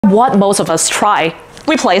what most of us try: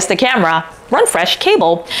 replace the camera, run fresh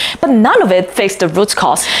cable, but none of it fixed the root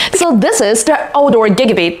cause. So this is the outdoor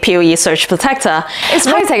gigabit PoE surge protector. It's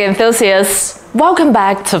high-tech enthusiasts. Welcome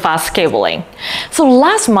back to Fast Cabling. So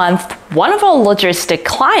last month, one of our logistic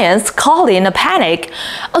clients called in a panic.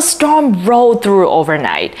 A storm rolled through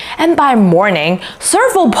overnight, and by morning,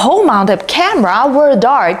 several pole-mounted cameras were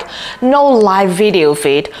dark. No live video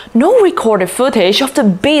feed, no recorded footage of the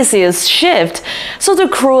busiest shift. So the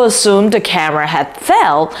crew assumed the camera had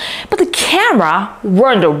failed, but the camera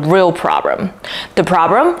weren't the real problem. The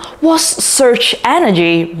problem was surge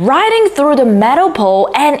energy riding through the metal pole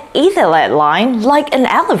and Ethernet line like an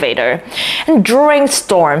elevator. And during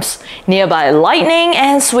storms, nearby lightning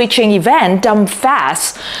and switching event dump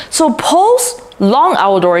fast. So poles, long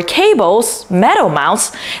outdoor cables, metal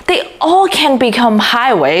mounts, they all can become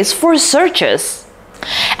highways for surges.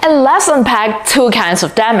 And let's unpack two kinds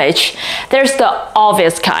of damage. There's the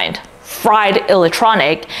obvious kind, fried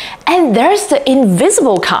electronic, and there's the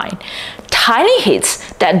invisible kind, tiny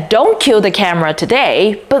hits that don't kill the camera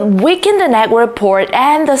today, but weaken the network port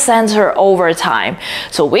and the sensor over time.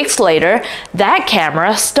 So weeks later, that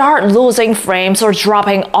camera starts losing frames or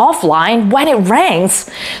dropping offline when it rings.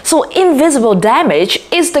 So invisible damage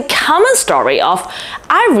is the common story of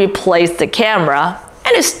I replaced the camera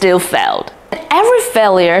and it still failed. Every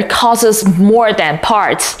failure causes more than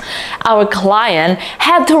parts. Our client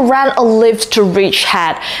had to rent a lift to reach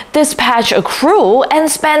head, dispatch a crew, and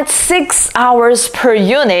spend 6 hours per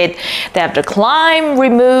unit. They have to climb,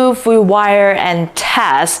 remove, rewire, and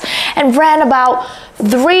test, and ran about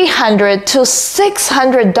 $300 to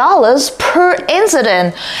 $600 per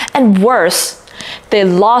incident. And worse, they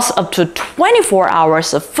lost up to 24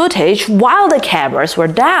 hours of footage while the cameras were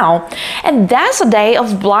down. And that's a day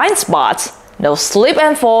of blind spots. No slip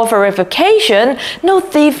and fall verification, no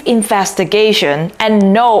thief investigation,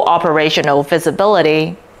 and no operational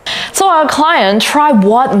visibility. So our client tried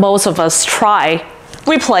what most of us try: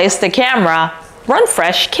 replace the camera, run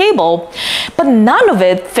fresh cable, but none of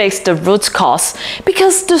it fixed the root cause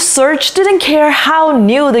because the surge didn't care how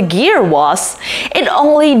new the gear was. It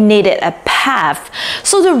only needed a path.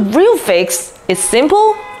 So the real fix is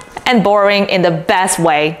simple and boring in the best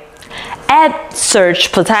way. Add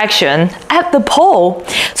surge protection at the pole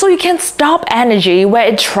so you can stop energy where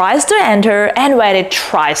it tries to enter and where it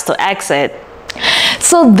tries to exit.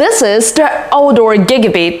 So this is the outdoor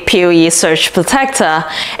gigabit PoE surge protector.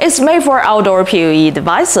 It's made for outdoor PoE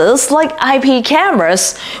devices like IP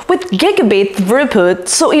cameras with gigabit throughput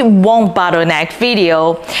so it won't bottleneck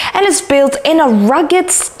video. And it's built in a rugged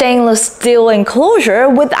stainless steel enclosure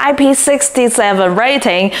with IP67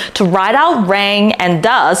 rating to ride out rain and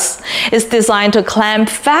dust. It's designed to clamp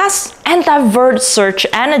fast and divert surge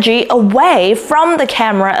energy away from the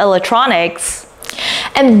camera electronics.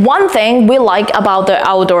 And one thing we like about the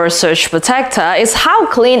outdoor surge protector is how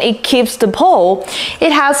clean it keeps the pole.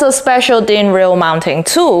 It has a special DIN rail mounting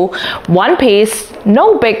tool, one piece,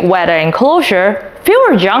 no big weather enclosure,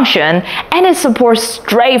 fewer junction, and it supports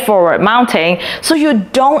straightforward mounting so you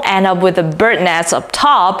don't end up with a bird nest up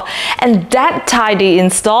top. And that tidy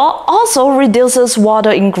install also reduces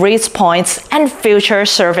water in grease points and future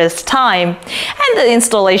service time. And the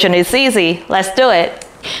installation is easy. Let's do it.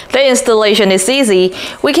 The installation is easy.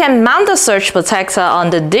 We can mount the surge protector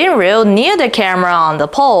on the DIN rail near the camera on the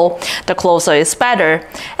pole. The closer is better.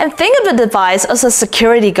 And think of the device as a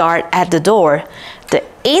security guard at the door. The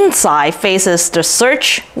inside faces the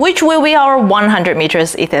surge, which will be our 100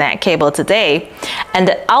 meters Ethernet cable today. And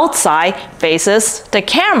the outside faces the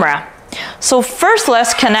camera. So first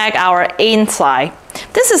let's connect our inside.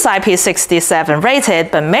 This is IP67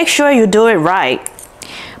 rated, but make sure you do it right.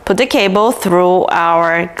 Put the cable through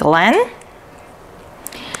our gland.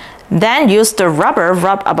 Then use the rubber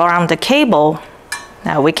rub around the cable.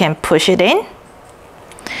 Now we can push it in.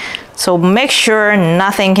 So make sure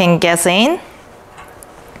nothing can get in.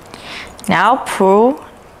 Now pull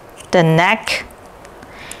the neck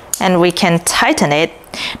and we can tighten it.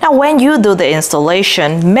 Now when you do the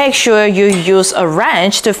installation, make sure you use a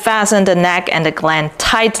wrench to fasten the neck and the gland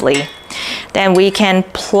tightly. Then we can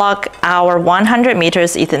plug our 100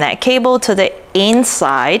 meters Ethernet cable to the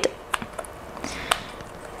inside.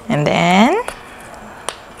 And then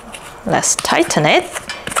let's tighten it.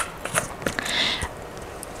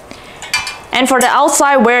 And for the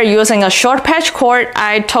outside, we're using a short patch cord.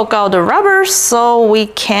 I took out the rubber so we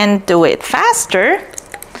can do it faster.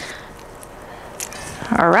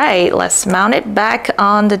 All right, let's mount it back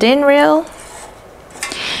on the DIN rail.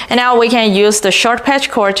 And now we can use the short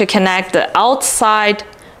patch cord to connect the outside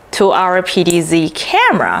to our PDZ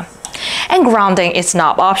camera. and grounding is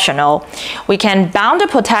not optional. We can bound the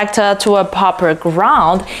protector to a proper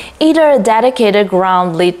ground, either a dedicated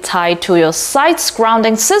ground lead tied to your site's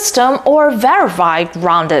grounding system or a verified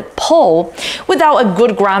grounded pole. Without a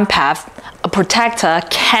good ground path, a protector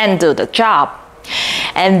can't do the job.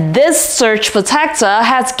 And this surge protector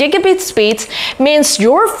has gigabit speeds, means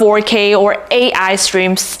your 4K or AI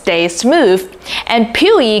stream stays smooth. And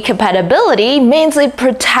PoE compatibility means it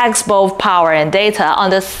protects both power and data on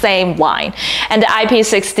the same line. And the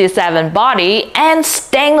IP67 body and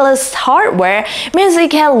stainless hardware means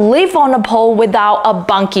it can live on a pole without a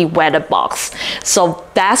bunky weather box. So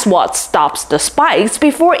that's what stops the spikes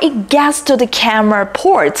before it gets to the camera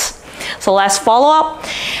ports. So let's follow up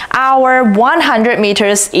our 100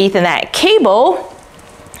 meters Ethernet cable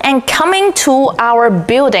and coming to our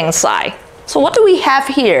building side. So what do we have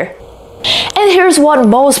here? And here's what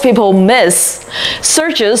most people miss.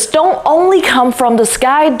 Surges don't only come from the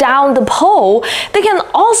sky down the pole, they can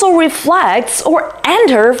also reflect or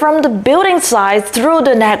enter from the building side through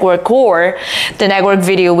the network core, the network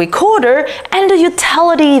video recorder, and the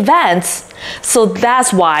utility events. So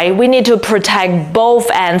that's why we need to protect both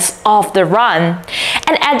ends of the run.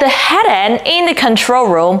 And at the head end in the control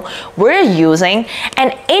room, we're using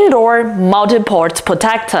an indoor multi-port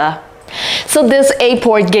protector. So this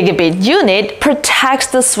 8-port gigabit unit protects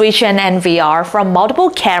the switch and NVR from multiple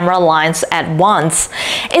camera lines at once.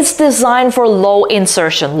 It's designed for low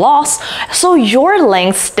insertion loss, so your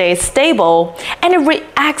link stays stable, and it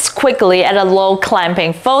reacts quickly at a low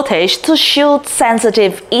clamping voltage to shield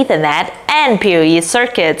sensitive Ethernet and PoE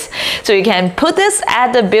circuits. So you can put this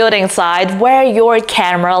at the building side where your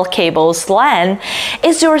camera cables land.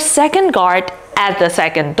 It's your second guard at the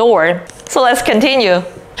second door. So let's continue.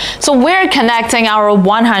 So we're connecting our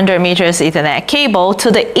 100 meters Ethernet cable to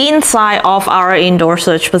the inside of our indoor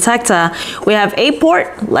surge protector. We have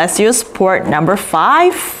 8-port, let's use port number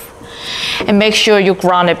 5. And make sure you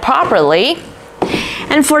ground it properly.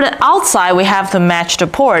 And for the outside, we have to match the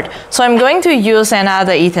port. So I'm going to use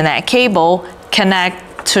another Ethernet cable,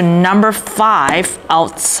 connect to number 5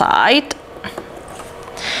 outside.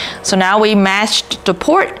 So now we matched the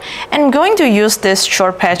port, and I'm going to use this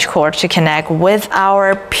short patch cord to connect with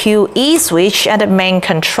our PoE switch at the main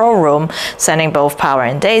control room, sending both power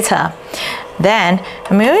and data. Then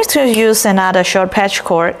I'm going to use another short patch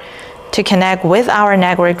cord to connect with our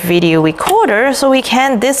network video recorder so we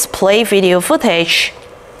can display video footage.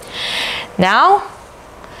 Now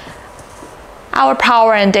our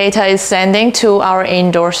power and data is sending to our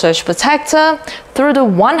indoor surge protector through the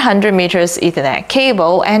 100 meters Ethernet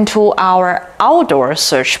cable and to our outdoor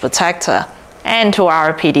surge protector and to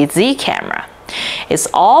our PDZ camera. It's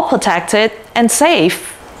all protected and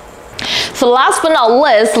safe. So last but not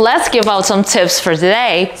least, let's give out some tips for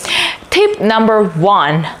today. Tip number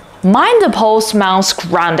 1. Mind the post mount's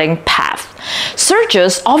grounding path.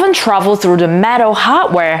 Surges often travel through the metal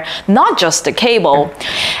hardware, not just the cable.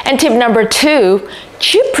 And tip number 2,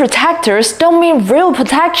 cheap protectors don't mean real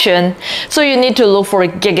protection, so you need to look for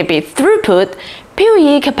gigabit throughput,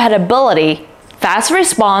 PoE compatibility, fast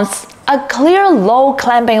response, a clear low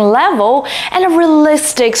clamping level, and a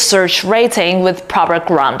realistic surge rating with proper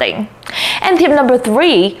grounding. And tip number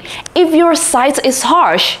 3, if your site is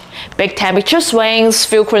harsh, big temperature swings,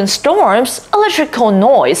 frequent storms, electrical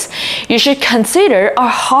noise, you should consider a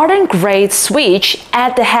hardened grade switch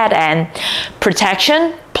at the head end.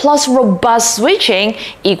 Protection plus robust switching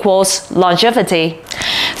equals longevity.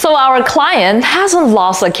 So our client hasn't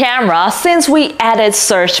lost a camera since we added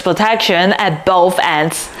surge protection at both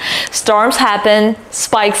ends. Storms happen,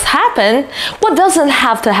 spikes happen. What doesn't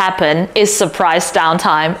have to happen is surprise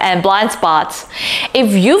downtime and blind spots.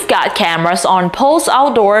 If you've got cameras on poles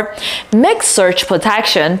outdoor, make surge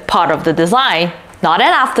protection part of the design, not an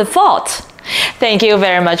afterthought. Thank you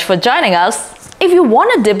very much for joining us. If you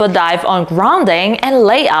want a deeper dive on grounding and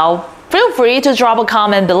layout, feel free to drop a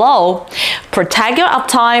comment below. Protect your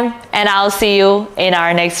uptime, and I'll see you in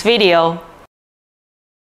our next video.